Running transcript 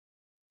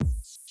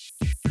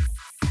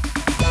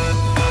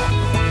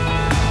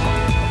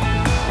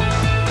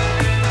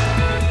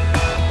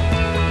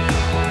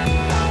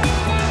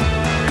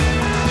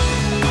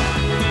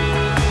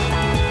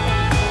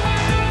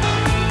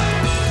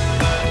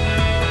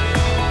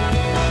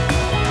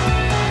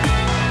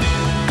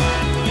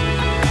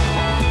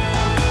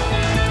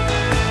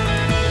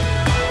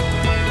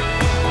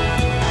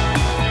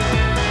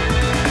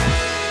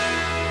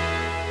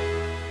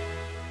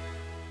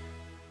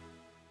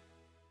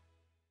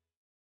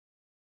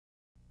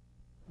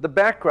the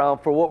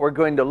background for what we're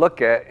going to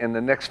look at in the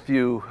next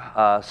few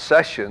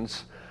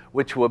sessions,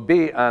 which will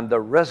be on the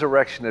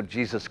resurrection of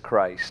Jesus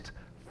Christ,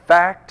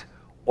 fact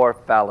or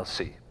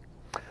fallacy.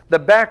 The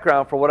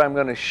background for what I'm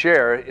going to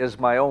share is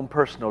my own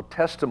personal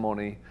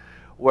testimony,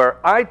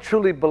 where I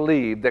truly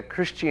believe that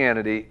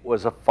Christianity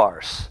was a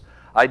farce.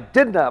 I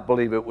did not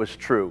believe it was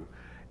true.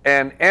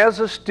 And as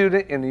a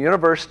student in the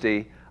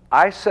university,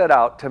 I set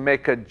out to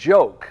make a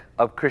joke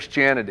of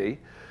Christianity,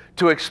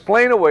 to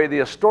explain away the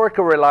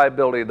historical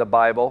reliability of the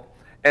Bible,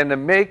 and to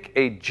make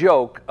a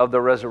joke of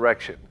the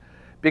resurrection.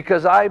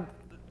 Because I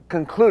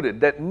concluded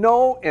that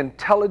no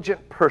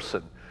intelligent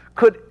person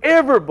could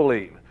ever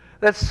believe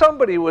that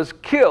somebody was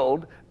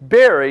killed,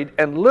 buried,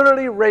 and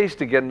literally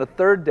raised again the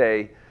third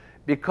day,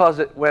 because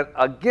it went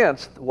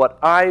against what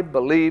I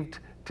believed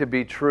to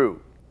be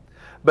true.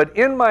 But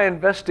in my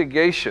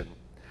investigation,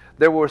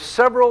 there were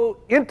several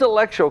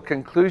intellectual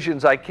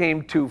conclusions I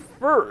came to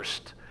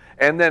first,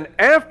 and then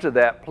after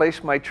that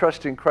placed my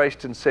trust in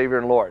Christ and Savior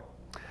and Lord.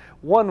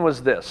 One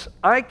was this: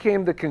 I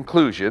came to the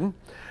conclusion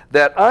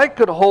that I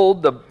could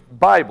hold the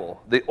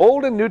Bible, the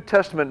Old and New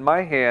Testament, in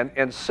my hand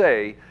and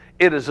say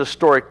it is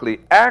historically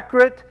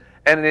accurate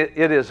and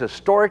it is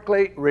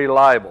historically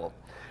reliable.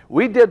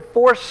 We did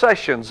 4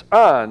 sessions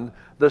on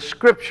the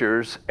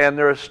Scriptures and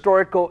their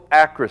historical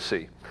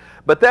accuracy.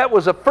 But that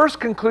was the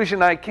first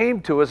conclusion I came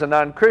to as a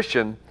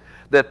non-Christian,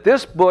 that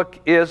this book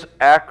is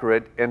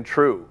accurate and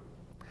true.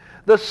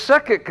 The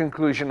second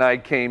conclusion I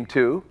came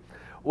to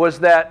was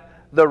that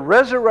the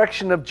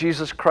resurrection of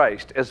Jesus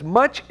Christ, as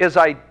much as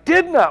I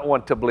did not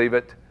want to believe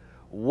it,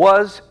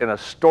 was an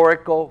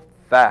historical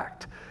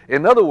fact.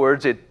 In other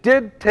words, it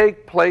did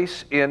take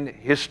place in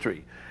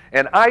history.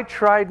 And I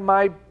tried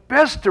my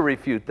best to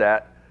refute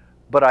that,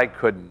 but I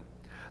couldn't.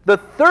 The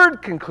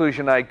third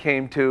conclusion I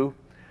came to,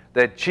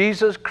 that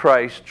Jesus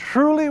Christ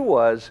truly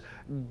was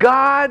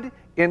God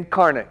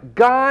incarnate,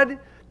 God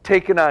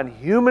taken on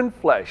human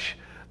flesh,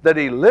 that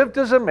he lived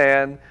as a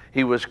man,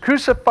 he was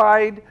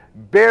crucified,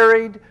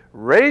 buried,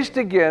 raised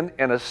again,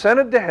 and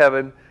ascended to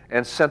heaven,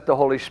 and sent the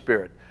Holy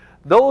Spirit.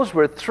 Those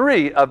were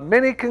 3 of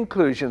many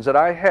conclusions that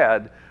I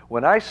had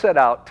when I set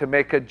out to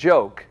make a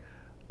joke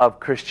of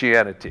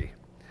Christianity.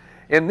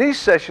 In these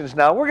sessions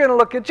now, we're going to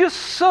look at just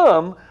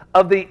some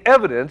of the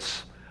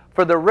evidence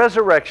for the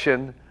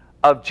resurrection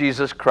of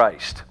Jesus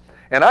Christ.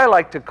 And I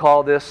like to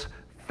call this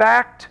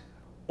fact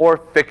or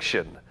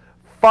fiction,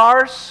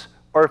 farce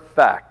or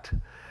fact.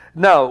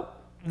 Now,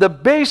 the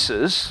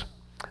basis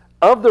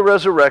of the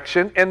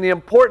resurrection and the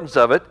importance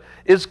of it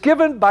is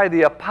given by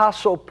the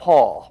Apostle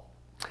Paul.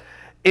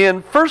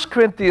 In 1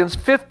 Corinthians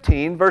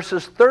 15,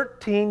 verses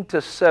 13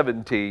 to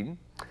 17,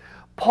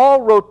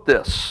 Paul wrote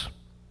this: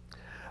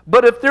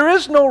 "But if there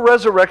is no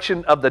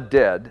resurrection of the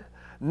dead,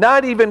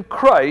 not even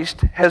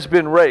Christ has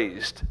been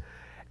raised.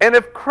 And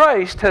if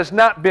Christ has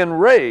not been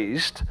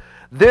raised,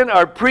 then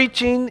our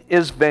preaching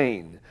is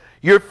vain.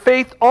 Your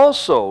faith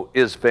also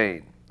is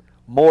vain.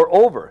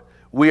 Moreover,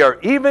 we are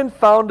even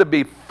found to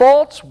be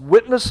false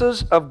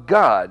witnesses of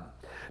God,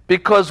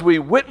 because we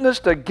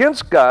witnessed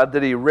against God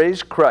that he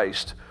raised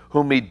Christ,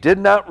 whom he did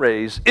not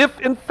raise, if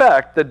in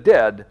fact the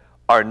dead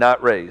are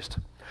not raised.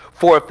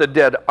 For if the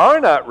dead are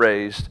not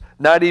raised,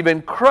 not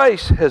even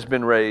Christ has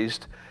been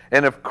raised.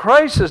 And if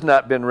Christ has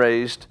not been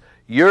raised,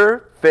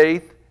 your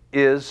faith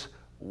is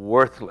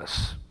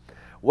worthless."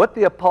 What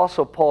the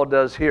Apostle Paul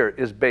does here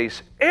is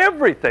base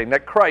everything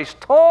that Christ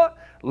taught,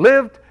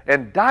 lived,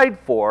 and died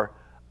for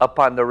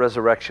upon the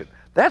resurrection.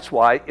 That's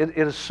why it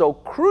is so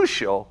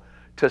crucial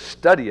to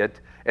study it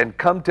and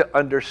come to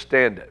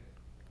understand it.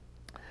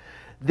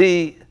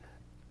 The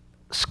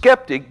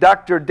skeptic,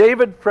 Dr.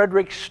 David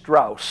Frederick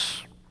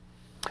Strauss,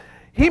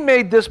 he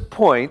made this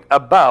point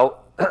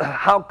about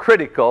how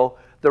critical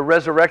the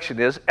resurrection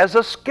is as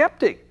a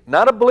skeptic,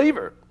 not a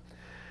believer.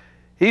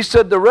 He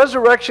said the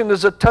resurrection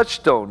is a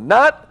touchstone,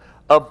 not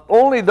of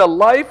only the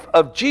life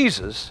of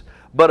Jesus,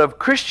 but of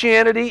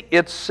Christianity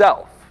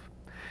itself.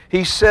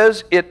 He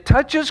says it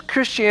touches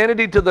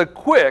Christianity to the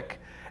quick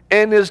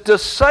and is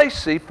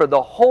decisive for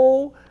the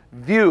whole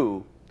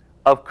view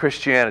of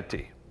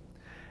Christianity.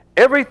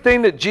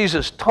 Everything that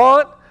Jesus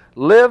taught,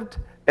 lived,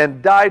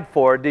 and died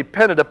for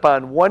depended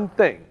upon one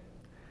thing: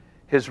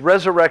 his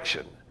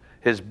resurrection,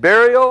 his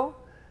burial,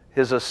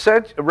 his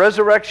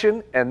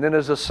resurrection, and then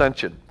his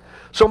ascension.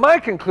 So my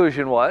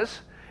conclusion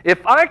was,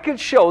 if I could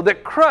show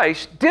that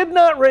Christ did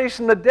not raise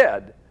from the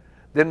dead,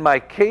 then my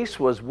case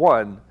was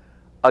won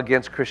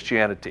against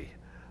Christianity.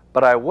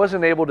 But I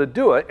wasn't able to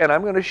do it, and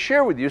I'm going to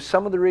share with you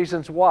some of the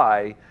reasons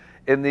why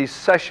in these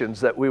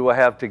sessions that we will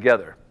have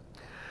together.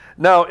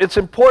 Now, it's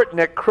important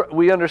that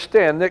we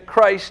understand that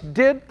Christ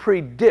did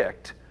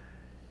predict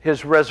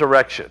his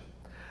resurrection.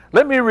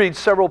 Let me read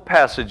several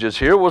passages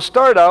here. We'll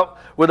start out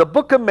with the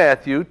book of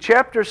Matthew,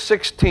 chapter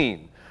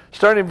 16,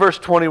 starting verse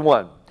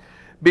 21.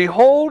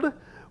 "Behold,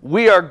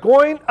 we are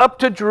going up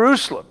to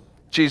Jerusalem,"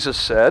 Jesus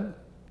said,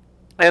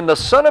 "and the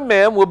Son of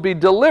Man will be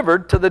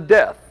delivered to the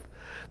death.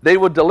 They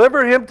will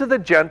deliver him to the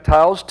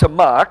Gentiles to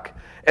mock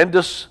and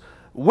to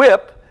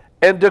whip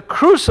and to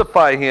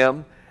crucify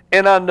him,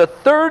 and on the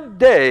third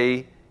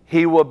day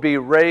he will be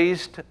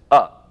raised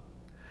up.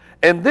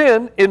 And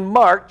then in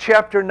Mark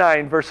chapter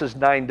 9, verses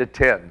 9 to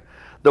 10,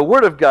 the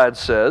Word of God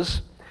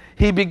says,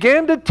 he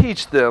began to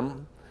teach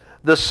them,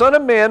 the Son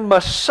of Man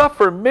must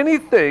suffer many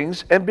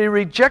things and be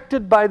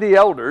rejected by the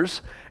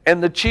elders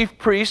and the chief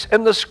priests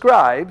and the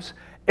scribes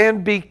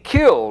and be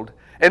killed,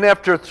 and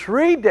after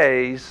 3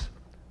 days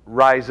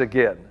rise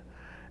again.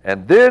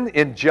 And then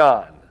in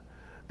John,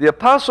 the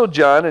Apostle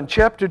John in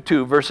chapter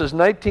 2, verses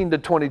 19 to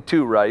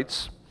 22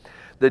 writes,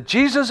 that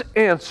Jesus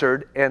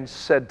answered and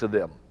said to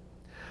them,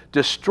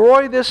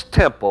 destroy this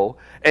temple,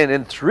 and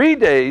in 3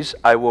 days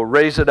I will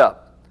raise it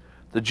up.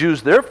 The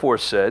Jews therefore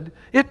said,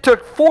 it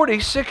took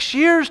 46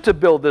 years to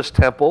build this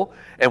temple,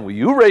 and will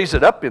you raise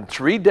it up in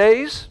 3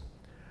 days?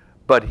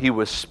 But he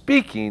was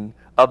speaking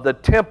of the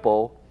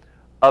temple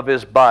of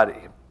his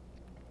body.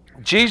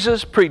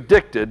 Jesus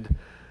predicted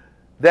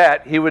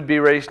that he would be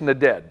raised from the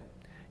dead.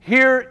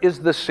 Here is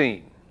the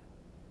scene.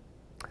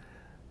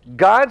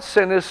 God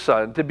sent his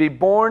son to be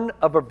born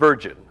of a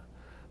virgin,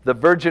 the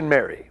Virgin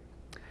Mary.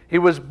 He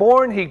was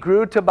born, he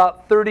grew to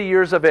about 30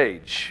 years of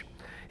age.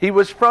 He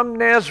was from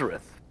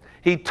Nazareth.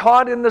 He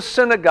taught in the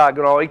synagogue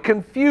and all. He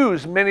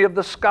confused many of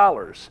the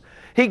scholars.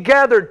 He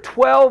gathered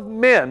 12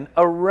 men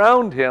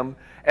around him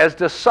as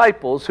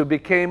disciples who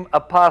became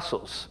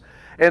apostles.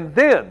 And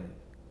then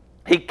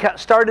he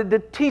started to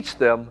teach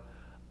them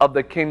of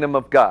the kingdom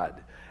of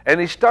God. And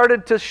he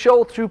started to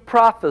show through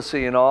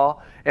prophecy and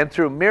all, and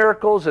through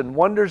miracles and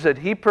wonders that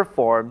he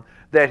performed,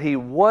 that he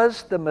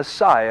was the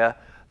Messiah,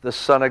 the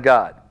Son of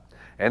God.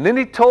 And then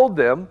he told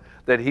them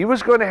that he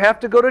was going to have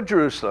to go to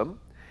Jerusalem.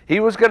 He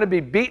was going to be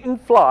beaten,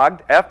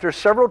 flogged after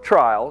several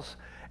trials,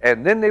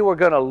 and then they were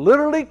going to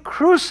literally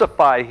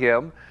crucify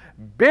him,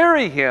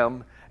 bury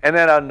him, and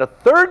then on the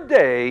third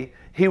day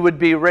he would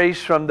be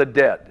raised from the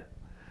dead.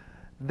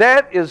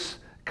 That is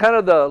kind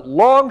of the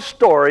long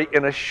story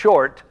in a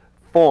short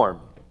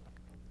form.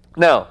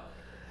 Now,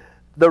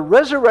 the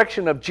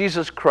resurrection of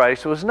Jesus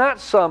Christ was not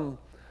some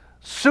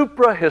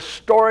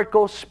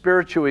supra-historical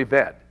spiritual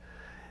event.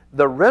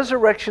 The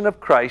resurrection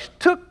of Christ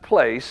took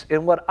place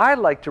in what I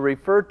like to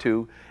refer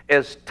to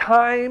as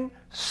time,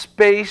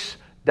 space,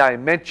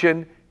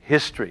 dimension,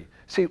 history.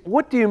 See,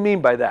 what do you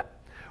mean by that?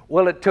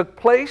 Well, it took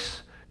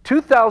place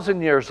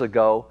 2,000 years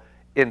ago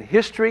in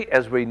history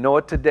as we know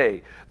it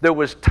today. There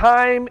was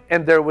time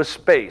and there was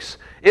space.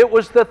 It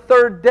was the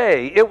third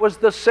day. It was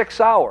the 6th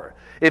hour.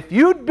 If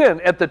you'd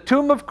been at the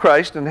tomb of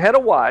Christ and had a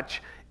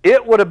watch,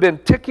 it would have been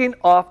ticking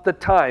off the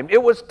time.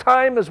 It was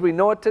time as we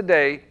know it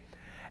today,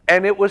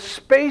 and it was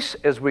space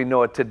as we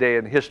know it today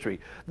in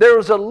history. There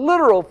was a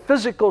literal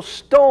physical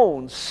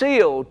stone,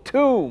 seal,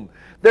 tomb.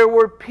 There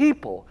were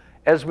people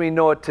as we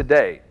know it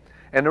today.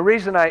 And the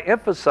reason I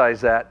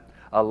emphasize that,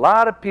 a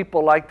lot of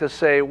people like to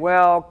say,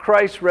 well,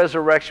 Christ's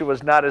resurrection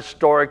was not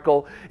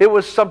historical. It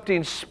was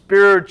something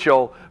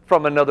spiritual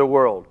from another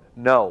world.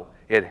 No,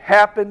 it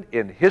happened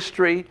in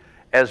history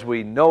as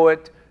we know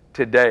it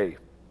today.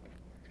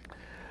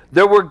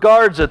 There were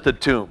guards at the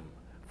tomb.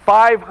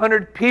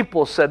 500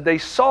 people said they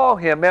saw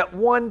him at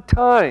one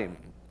time.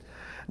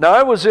 Now,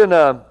 I was in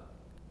a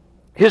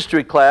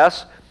history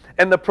class,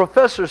 and the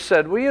professor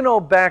said, well, you know,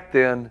 back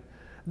then,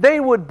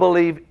 they would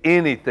believe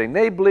anything.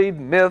 They believed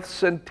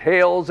myths and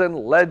tales and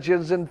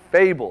legends and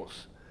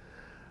fables.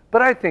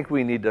 But I think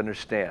we need to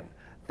understand,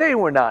 they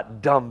were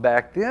not dumb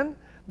back then.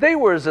 They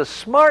were as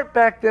smart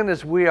back then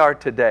as we are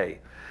today.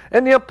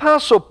 And the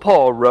Apostle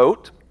Paul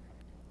wrote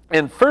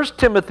in 1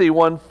 Timothy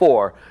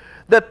 1:4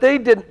 that they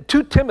didn't,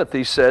 to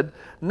Timothy said,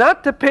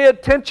 not to pay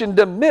attention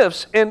to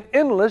myths and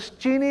endless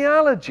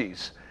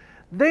genealogies.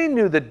 They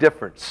knew the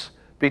difference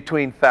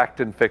between fact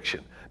and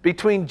fiction,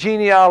 between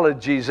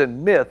genealogies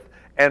and myth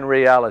and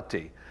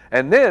reality.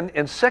 And then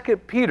in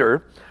 2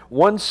 Peter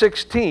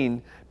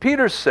 1:16,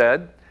 Peter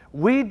said,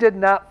 we did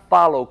not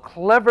follow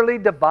cleverly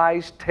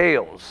devised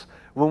tales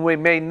when we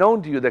made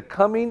known to you the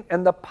coming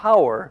and the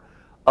power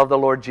of the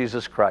Lord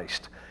Jesus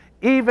Christ.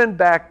 Even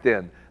back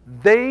then,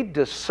 they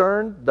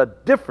discerned the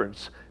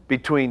difference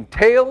between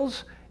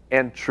tales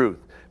and truth,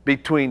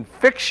 between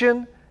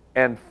fiction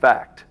and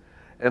fact.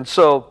 And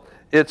so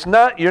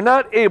you're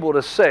not able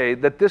to say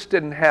that this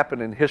didn't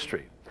happen in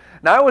history.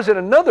 Now, I was in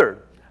another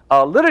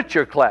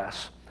literature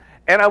class,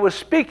 and I was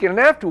speaking, and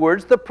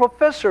afterwards the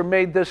professor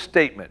made this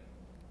statement.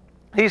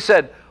 He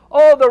said,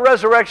 oh, the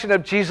resurrection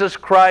of Jesus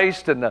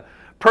Christ and the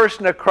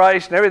person of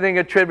Christ and everything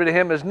attributed to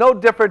him is no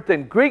different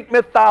than Greek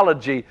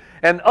mythology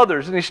and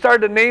others. And he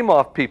started to name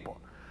off people.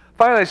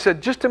 Finally, I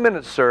said, just a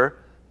minute, sir.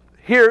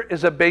 Here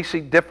is a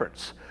basic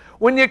difference.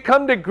 When you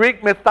come to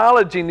Greek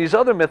mythology and these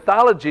other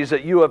mythologies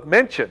that you have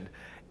mentioned,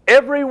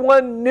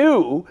 everyone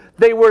knew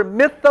they were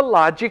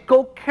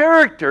mythological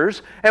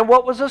characters and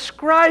what was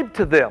ascribed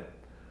to them.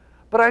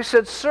 But I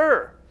said,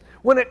 sir,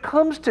 when it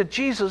comes to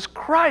Jesus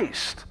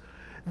Christ,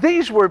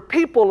 these were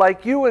people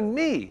like you and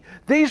me.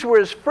 These were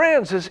his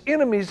friends, his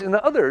enemies, and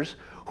others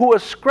who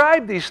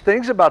ascribed these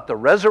things about the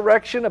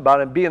resurrection,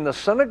 about him being the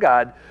Son of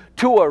God,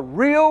 to a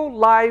real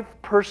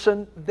live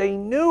person they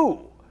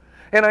knew.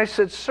 And I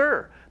said,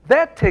 sir,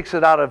 That takes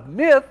it out of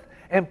myth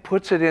and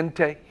puts it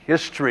into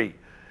history.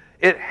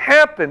 It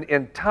happened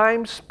in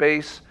time,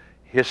 space,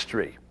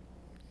 history.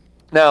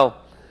 Now,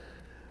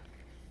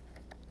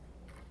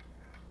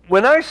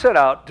 when I set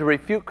out to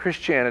refute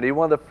Christianity,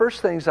 one of the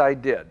first things I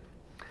did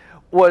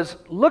was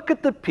look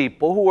at the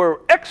people who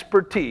were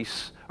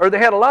expertise, or they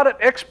had a lot of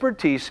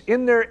expertise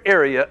in their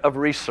area of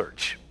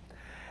research,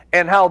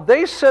 and how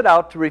they set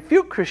out to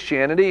refute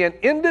Christianity and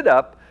ended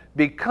up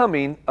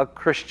becoming a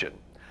Christian.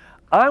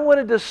 I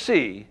wanted to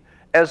see,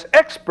 as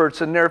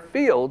experts in their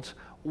fields,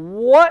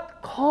 what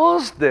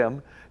caused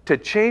them to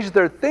change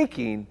their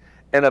thinking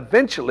and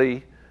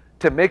eventually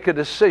to make a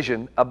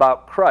decision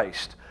about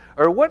Christ,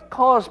 or what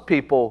caused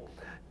people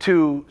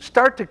to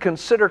start to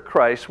consider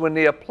Christ when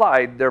they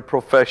applied their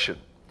profession.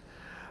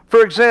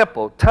 For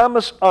example,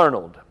 Thomas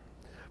Arnold.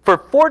 For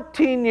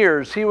 14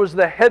 years, he was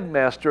the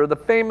headmaster of the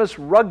famous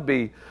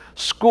rugby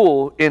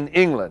school in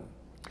England.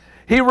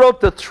 He wrote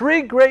the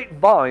 3 great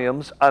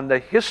volumes on the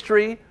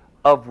history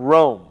of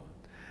Rome.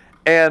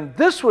 And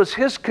this was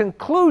his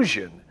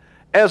conclusion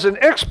as an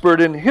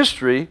expert in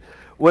history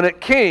when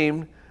it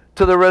came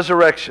to the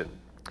resurrection.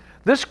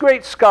 This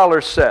great scholar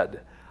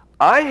said,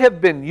 "I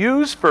have been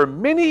used for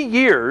many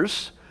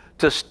years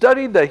to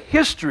study the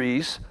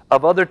histories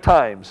of other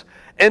times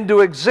and to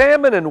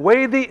examine and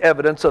weigh the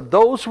evidence of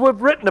those who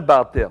have written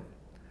about them."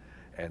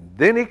 And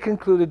then he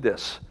concluded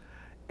this,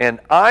 "And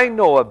I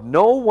know of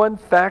no one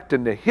fact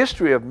in the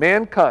history of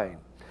mankind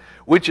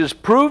which is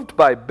proved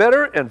by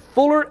better and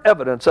fuller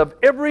evidence of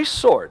every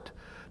sort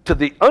to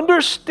the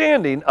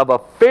understanding of a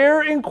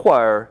fair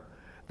inquirer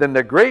than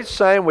the great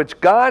sign which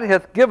God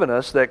hath given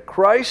us, that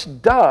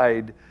Christ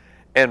died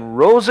and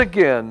rose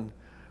again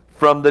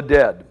from the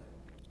dead."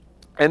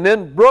 And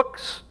then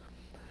Brooks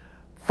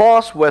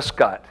Foss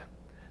Westcott,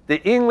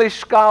 the English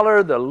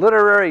scholar, the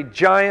literary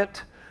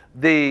giant,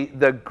 the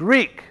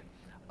Greek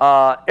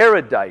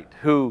erudite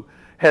who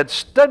had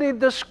studied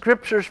the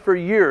scriptures for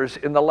years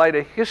in the light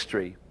of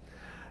history,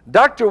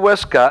 Dr.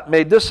 Westcott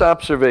made this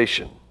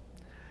observation: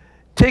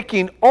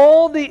 "Taking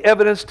all the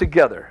evidence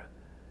together,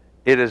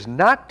 it is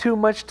not too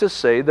much to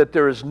say that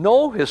there is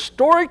no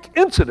historic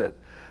incident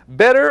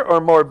better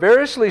or more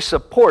variously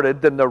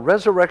supported than the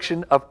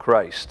resurrection of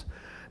Christ.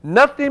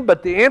 Nothing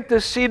but the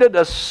antecedent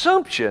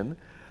assumption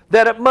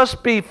that it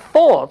must be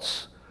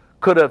false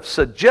could have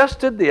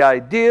suggested the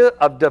idea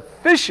of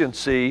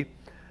deficiency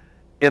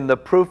in the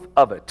proof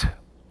of it."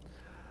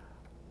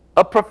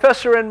 A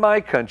professor in my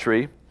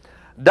country,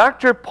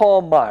 Dr.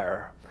 Paul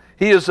Meyer,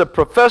 he is a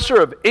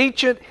professor of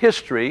ancient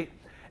history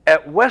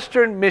at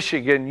Western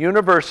Michigan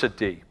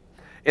University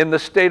in the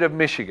state of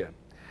Michigan.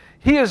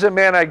 He is a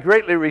man I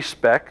greatly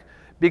respect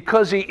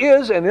because he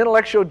is an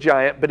intellectual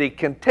giant, but he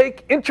can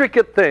take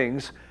intricate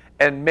things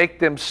and make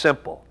them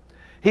simple.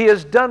 He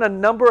has done a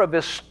number of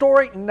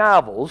historic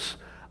novels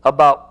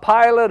about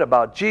Pilate,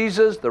 about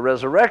Jesus, the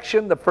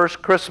resurrection, the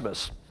first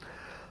Christmas.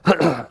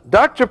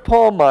 Dr.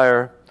 Paul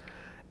Meyer,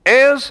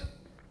 as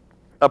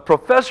a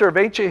professor of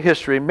ancient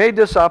history, made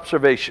this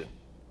observation: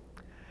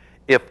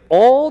 "If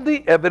all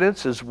the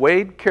evidence is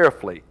weighed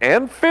carefully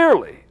and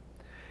fairly,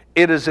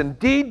 it is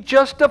indeed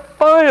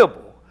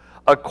justifiable,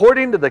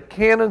 according to the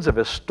canons of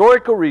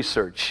historical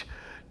research,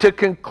 to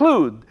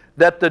conclude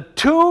that the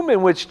tomb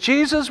in which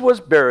Jesus was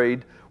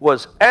buried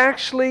was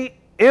actually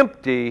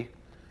empty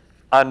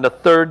on the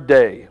 3rd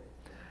day."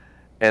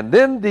 And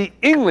then the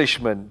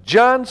Englishman,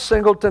 John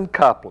Singleton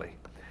Copley.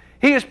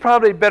 He is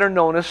probably better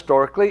known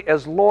historically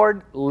as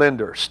Lord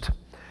Lyndhurst.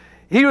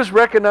 He was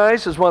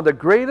recognized as one of the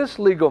greatest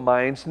legal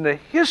minds in the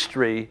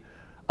history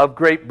of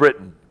Great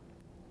Britain.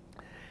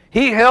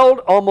 He held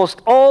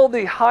almost all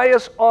the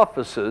highest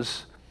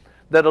offices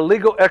that a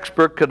legal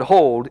expert could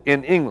hold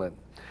in England.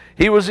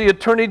 He was the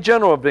Attorney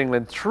General of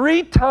England.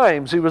 3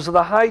 times he was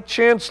the High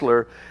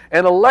Chancellor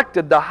and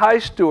elected the High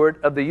Steward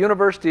of the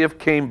University of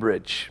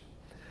Cambridge.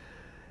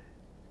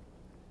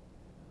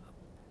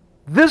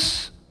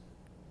 This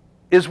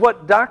is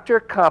what Dr.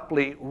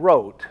 Copley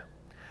wrote,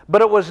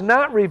 but it was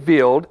not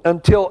revealed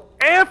until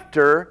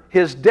after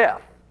his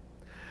death.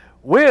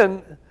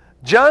 When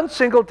John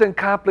Singleton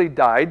Copley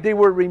died, they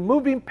were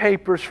removing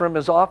papers from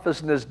his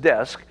office and his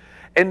desk,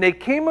 and they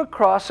came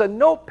across a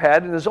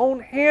notepad in his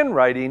own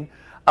handwriting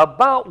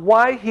about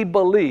why he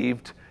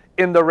believed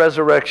in the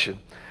resurrection.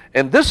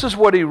 And this is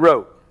what he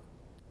wrote: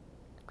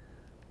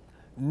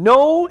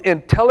 "No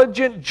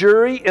intelligent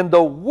jury in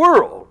the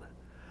world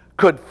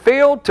could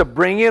fail to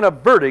bring in a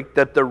verdict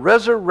that the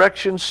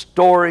resurrection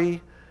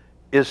story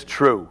is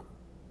true."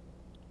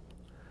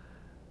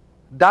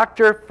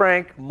 Dr.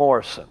 Frank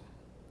Morrison,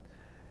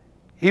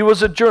 he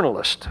was a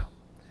journalist.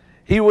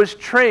 He was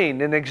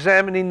trained in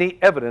examining the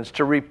evidence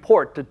to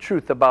report the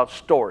truth about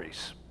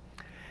stories.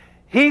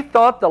 He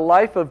thought the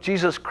life of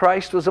Jesus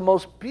Christ was the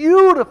most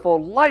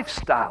beautiful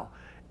lifestyle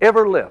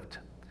ever lived.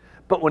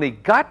 But when he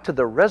got to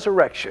the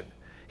resurrection,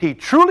 he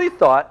truly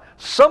thought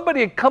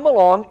somebody had come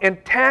along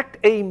and tacked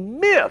a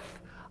myth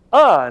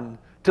on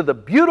to the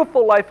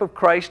beautiful life of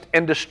Christ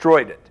and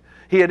destroyed it.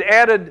 He had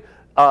added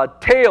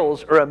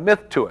tales or a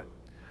myth to it.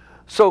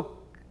 So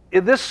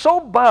this so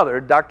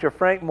bothered Dr.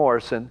 Frank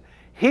Morrison,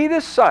 he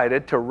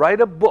decided to write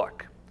a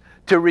book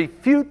to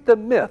refute the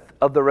myth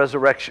of the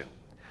resurrection.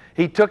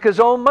 He took his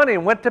own money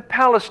and went to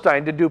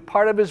Palestine to do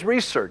part of his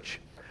research.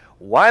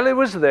 While he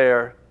was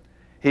there,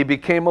 he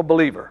became a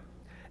believer.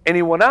 And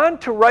he went on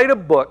to write a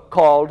book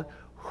called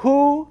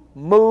Who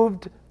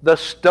Moved the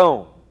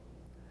Stone?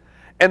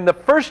 And the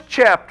first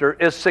chapter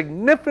is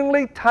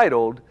significantly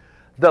titled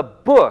The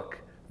Book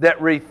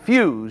That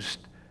Refused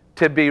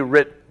to Be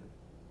Written.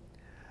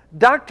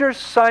 Dr.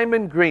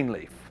 Simon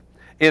Greenleaf,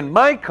 in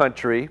my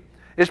country,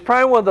 is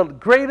probably one of the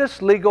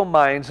greatest legal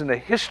minds in the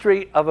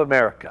history of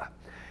America.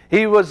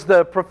 He was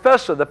the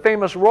professor, the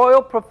famous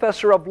Royal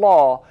Professor of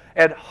Law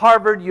at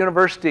Harvard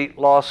University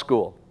Law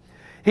School.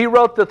 He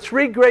wrote the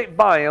 3 great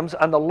volumes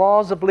on the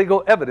laws of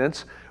legal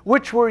evidence,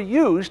 which were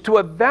used to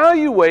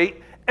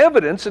evaluate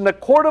evidence in the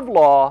court of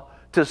law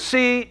to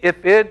see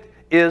if it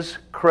is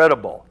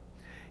credible.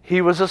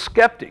 He was a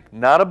skeptic,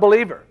 not a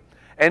believer.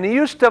 And he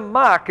used to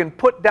mock and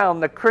put down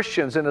the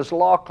Christians in his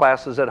law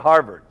classes at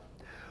Harvard.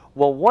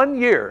 Well, one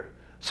year,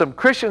 some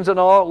Christians in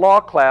a law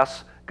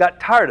class got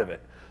tired of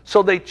it.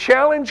 So they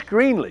challenged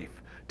Greenleaf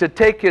to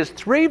take his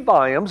 3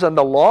 volumes on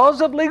the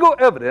laws of legal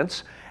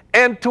evidence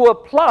and to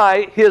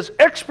apply his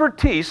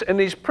expertise and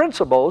these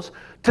principles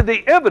to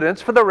the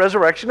evidence for the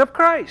resurrection of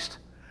Christ.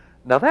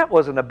 Now that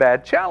wasn't a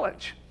bad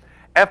challenge.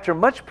 After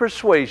much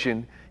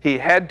persuasion, he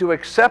had to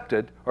accept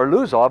it or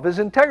lose all of his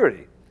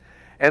integrity.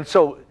 And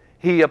so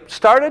he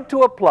started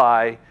to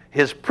apply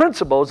his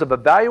principles of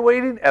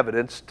evaluating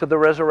evidence to the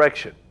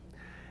resurrection.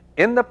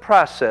 In the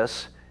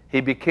process,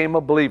 he became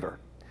a believer.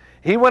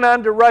 He went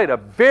on to write a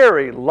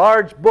very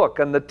large book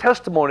on the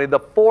testimony of the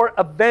 4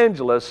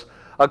 evangelists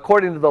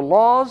according to the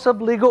laws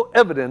of legal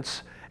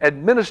evidence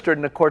administered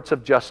in the courts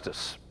of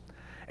justice.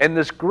 And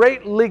this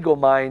great legal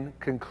mind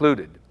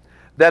concluded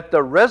that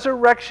the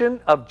resurrection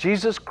of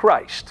Jesus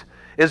Christ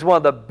is one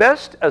of the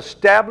best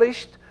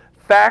established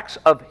facts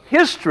of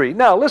history.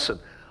 Now listen,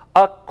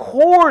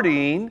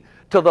 according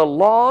to the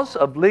laws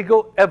of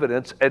legal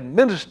evidence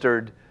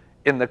administered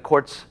in the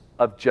courts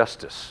of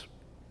justice.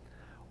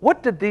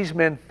 What did these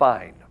men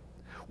find?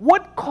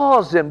 What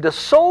caused them to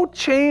so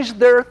change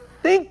their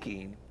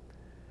thinking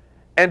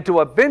and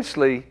to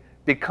eventually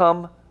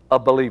become a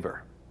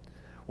believer?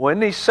 Well, in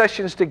these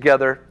sessions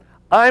together,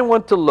 I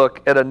want to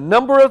look at a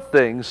number of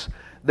things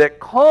that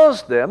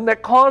caused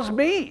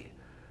me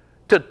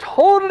to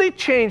totally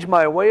change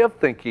my way of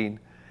thinking,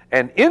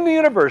 and in the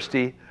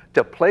university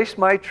to place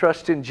my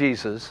trust in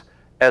Jesus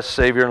as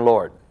Savior and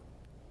Lord.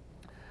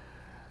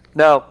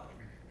 Now,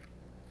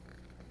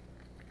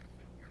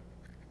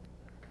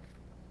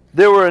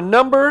 there were a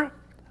number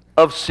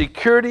of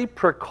security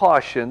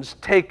precautions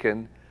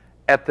taken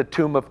at the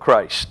tomb of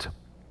Christ.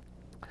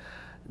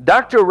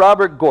 Dr.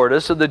 Robert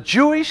Gordis of the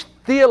Jewish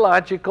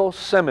Theological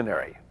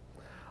Seminary,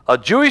 a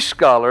Jewish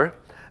scholar,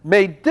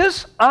 made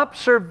this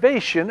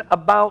observation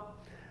about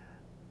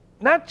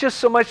not just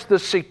so much the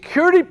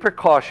security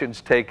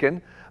precautions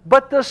taken,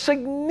 but the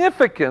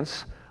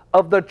significance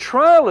of the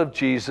trial of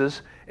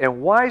Jesus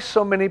and why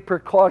so many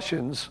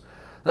precautions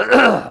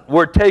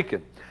were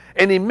taken.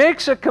 And he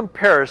makes a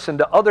comparison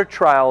to other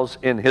trials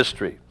in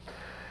history.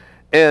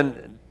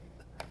 And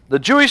the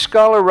Jewish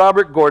scholar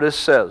Robert Gordis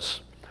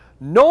says,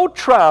 "No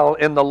trial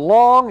in the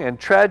long and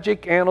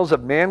tragic annals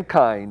of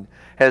mankind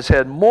has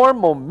had more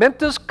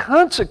momentous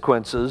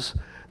consequences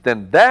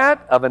than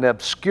that of an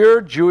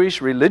obscure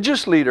Jewish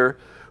religious leader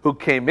who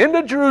came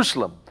into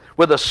Jerusalem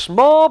with a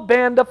small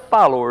band of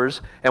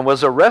followers and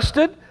was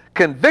arrested,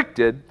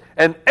 convicted,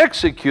 and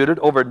executed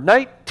over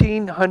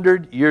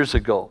 1900 years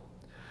ago.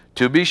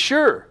 To be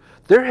sure,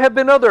 there have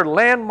been other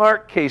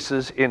landmark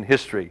cases in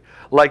history,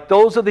 like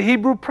those of the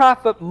Hebrew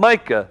prophet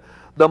Micah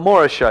the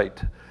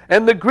Morashite,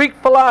 and the Greek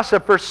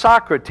philosopher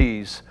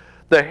Socrates,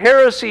 the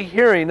heresy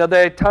hearing of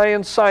the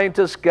Italian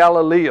scientist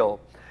Galileo,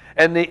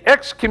 and the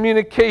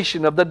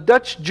excommunication of the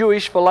Dutch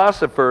Jewish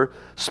philosopher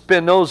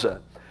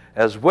Spinoza,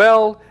 as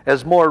well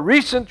as more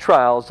recent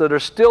trials that are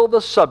still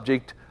the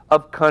subject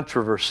of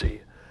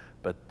controversy."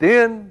 But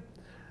then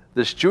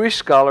this Jewish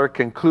scholar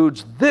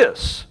concludes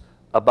this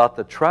about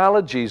the trial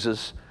of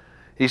Jesus.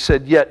 He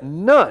said, "Yet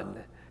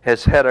none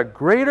has had a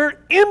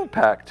greater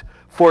impact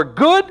for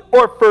good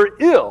or for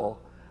ill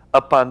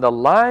upon the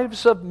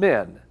lives of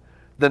men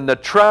than the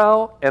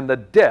trial and the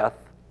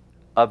death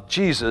of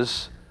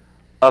Jesus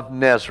of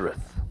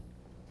Nazareth."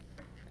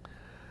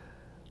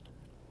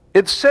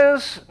 It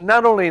says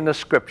not only in the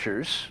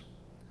scriptures,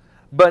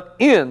 but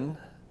in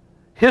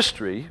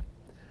history,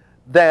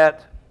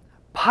 that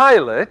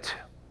Pilate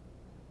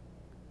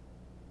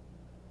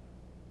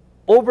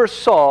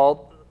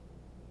oversaw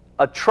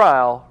a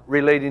trial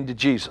relating to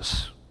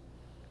Jesus.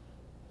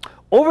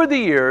 Over the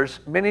years,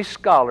 many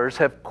scholars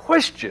have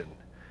questioned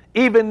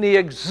even the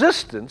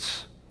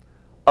existence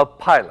of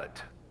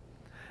Pilate.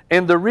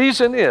 And the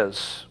reason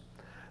is,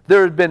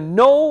 there had been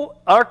no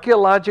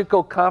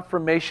archaeological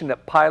confirmation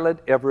that Pilate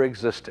ever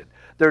existed.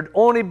 There had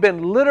only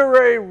been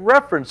literary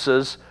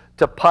references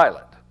to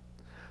Pilate.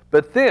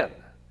 But then,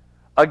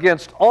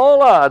 against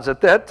all odds at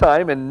that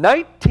time in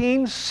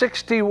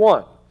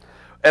 1961,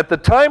 at the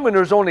time when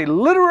there's only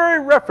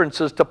literary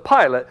references to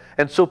Pilate,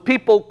 and so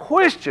people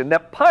questioned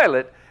that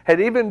Pilate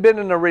had even been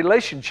in a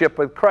relationship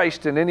with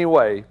Christ in any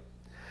way.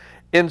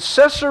 In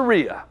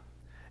Caesarea,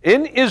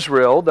 in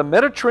Israel, the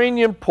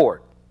Mediterranean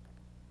port,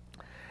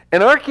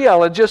 an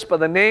archaeologist by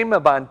the name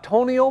of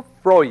Antonio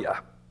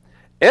Froya,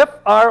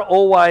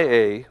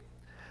 F-R-O-Y-A,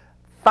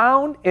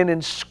 found an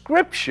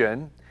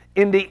inscription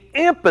in the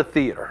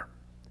amphitheater,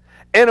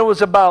 and it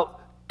was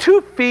about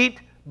 2 feet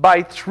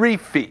by 3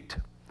 feet.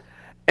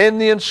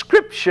 And the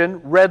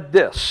inscription read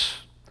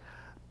this: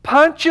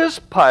 Pontius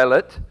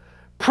Pilate,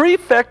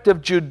 prefect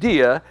of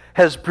Judea,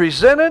 has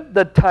presented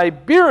the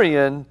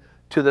Tiberian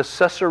to the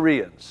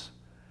Caesareans.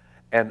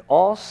 And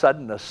all of a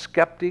sudden the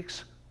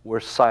skeptics were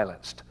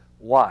silenced.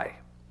 Why?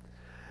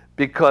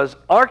 Because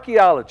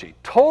archaeology,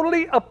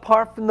 totally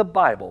apart from the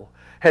Bible,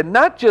 had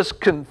not just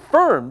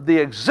confirmed the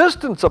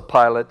existence of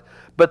Pilate,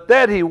 but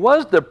that he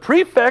was the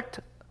prefect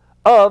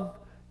of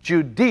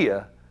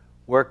Judea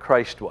where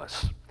Christ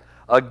was.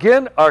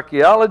 Again,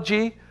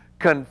 archaeology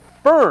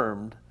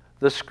confirmed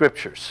the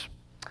scriptures.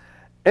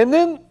 And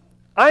then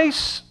I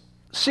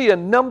see a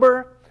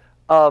number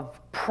of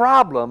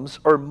problems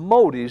or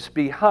motives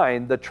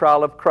behind the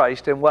trial of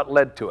Christ and what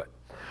led to it.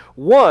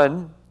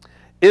 One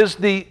is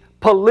the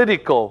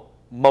political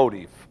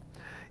motive.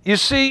 You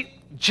see,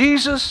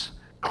 Jesus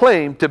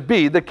claimed to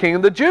be the King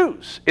of the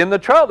Jews. In the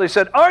trial, they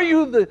said, "Are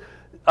you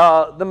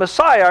the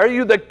Messiah? Are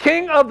you the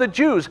King of the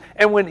Jews?"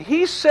 And when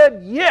he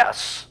said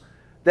yes,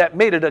 that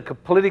made it a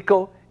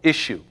political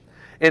issue.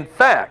 In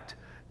fact,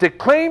 to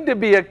claim to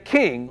be a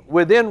king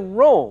within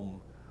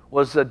Rome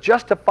was a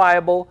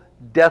justifiable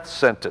death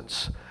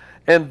sentence.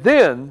 And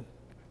then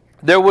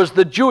there was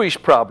the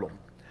Jewish problem.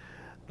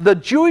 The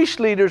Jewish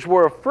leaders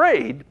were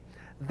afraid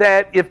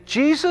that if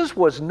Jesus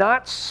was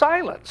not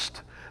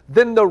silenced,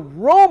 then the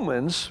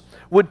Romans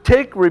would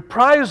take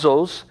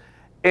reprisals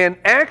and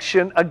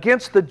action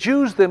against the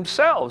Jews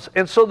themselves.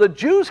 And so the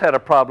Jews had a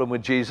problem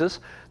with Jesus.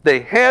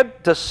 They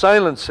had to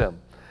silence him.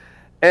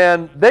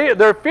 And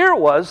their fear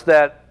was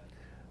that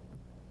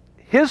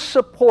his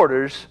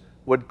supporters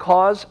would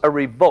cause a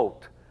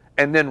revolt,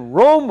 and then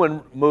Rome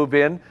would move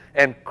in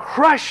and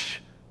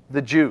crush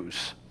the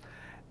Jews.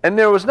 And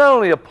there was not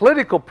only a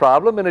political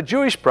problem and a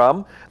Jewish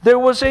problem, there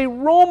was a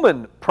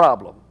Roman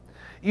problem.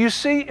 You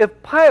see,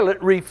 if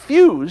Pilate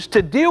refused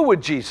to deal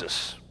with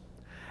Jesus,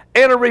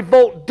 and a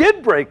revolt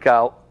did break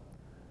out,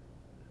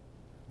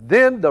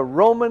 then the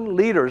Roman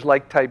leaders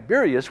like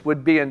Tiberius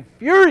would be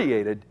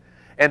infuriated,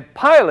 and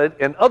Pilate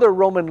and other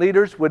Roman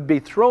leaders would be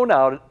thrown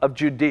out of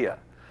Judea.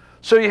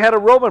 So you had a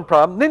Roman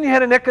problem. Then you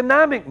had an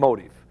economic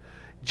motive.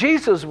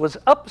 Jesus was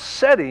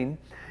upsetting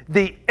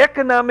the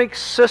economic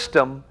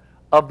system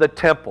of the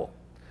temple.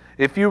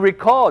 If you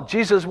recall,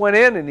 Jesus went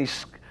in and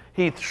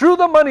he threw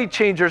the money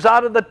changers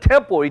out of the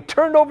temple. He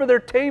turned over their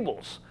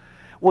tables.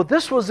 Well,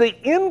 this was the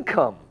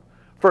income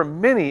for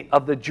many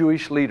of the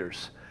Jewish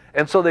leaders.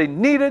 And so they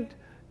needed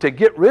to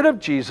get rid of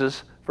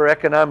Jesus for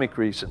economic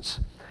reasons.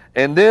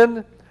 And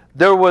then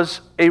there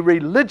was a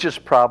religious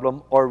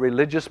problem or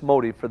religious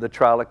motive for the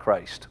trial of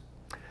Christ.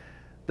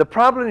 The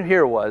problem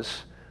here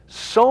was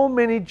so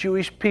many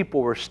Jewish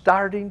people were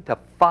starting to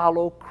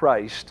follow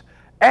Christ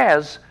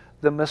as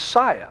the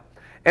Messiah.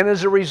 And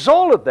as a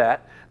result of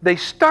that, they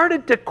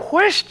started to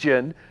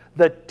question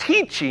the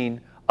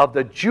teaching of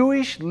the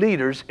Jewish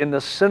leaders in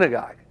the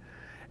synagogue.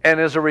 And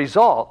as a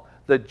result,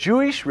 the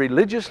Jewish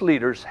religious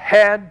leaders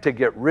had to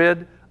get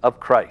rid of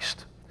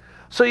Christ.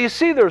 So you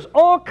see, there's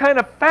all kind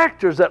of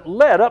factors that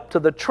led up to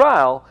the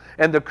trial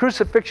and the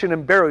crucifixion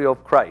and burial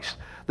of Christ.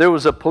 There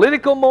was a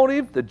political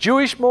motive, the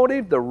Jewish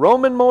motive, the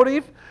Roman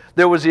motive.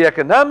 There was the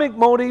economic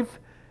motive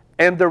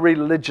and the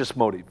religious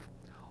motive.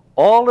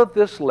 All of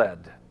this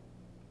led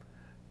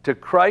to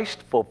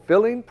Christ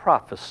fulfilling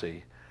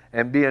prophecy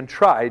and being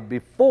tried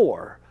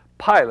before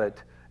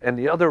Pilate and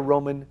the other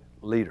Roman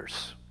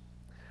leaders.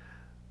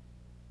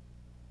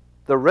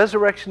 The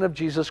resurrection of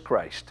Jesus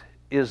Christ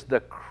is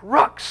the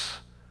crux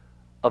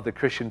of the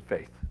Christian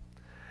faith.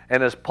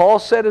 And as Paul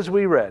said as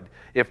we read,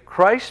 if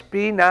Christ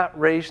be not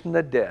raised from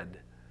the dead,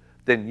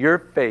 then your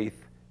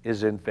faith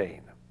is in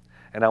vain.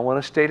 And I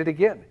want to state it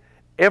again.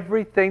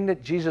 Everything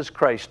that Jesus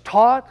Christ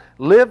taught,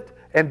 lived,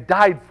 and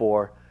died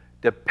for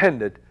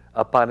depended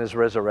upon his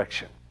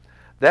resurrection.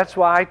 That's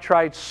why I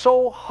tried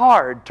so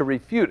hard to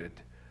refute it,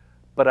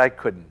 but I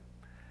couldn't.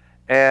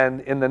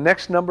 And in the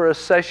next number of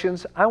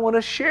sessions, I want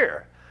to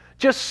share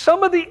just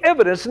some of the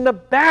evidence in the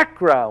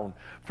background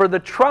for the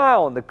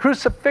trial and the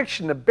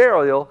crucifixion, the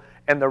burial,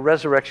 and the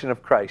resurrection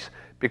of Christ.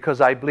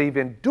 Because I believe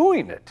in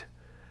doing it,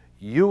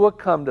 you will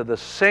come to the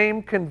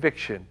same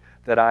conviction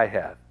that I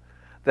have,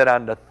 that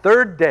on the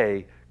third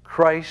day,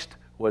 Christ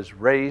was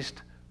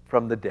raised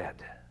from the dead.